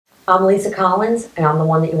I'm Lisa Colllins, and I'm the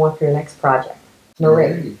one that you want for your next project.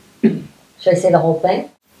 Marie. Should I say the whole thing?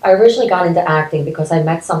 I originally got into acting because I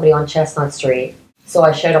met somebody on Chestnut Street. So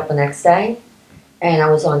I showed up the next day, and I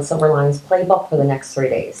was on Silver Linings Playbook for the next 3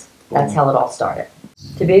 days. That's how it all started.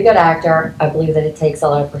 To be a good actor, I believe that it takes a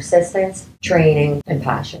lot of persistence, training, and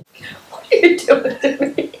passion. What are you doing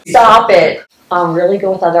to me? Stop it. I'm really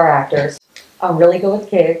good with other actors. I'm really good with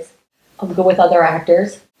kids. I'm good with other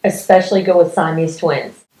actors, especially good with Siamese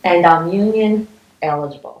twins. And I'm union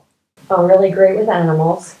eligible. I'm really great with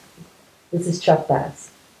animals. This is Chuck Bass.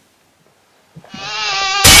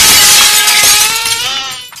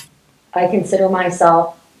 I consider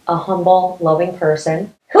myself a humble, loving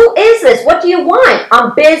person. Who is this? What do you want?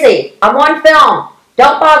 I'm busy. I'm on film.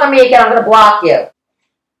 Don't bother me again. I'm going to block you.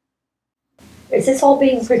 Is this all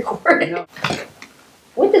being recorded? No.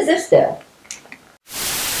 What does this do?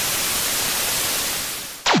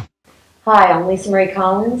 Hi, I'm Lisa Marie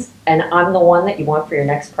Colllins, and I'm the one that you want for your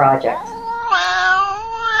next project.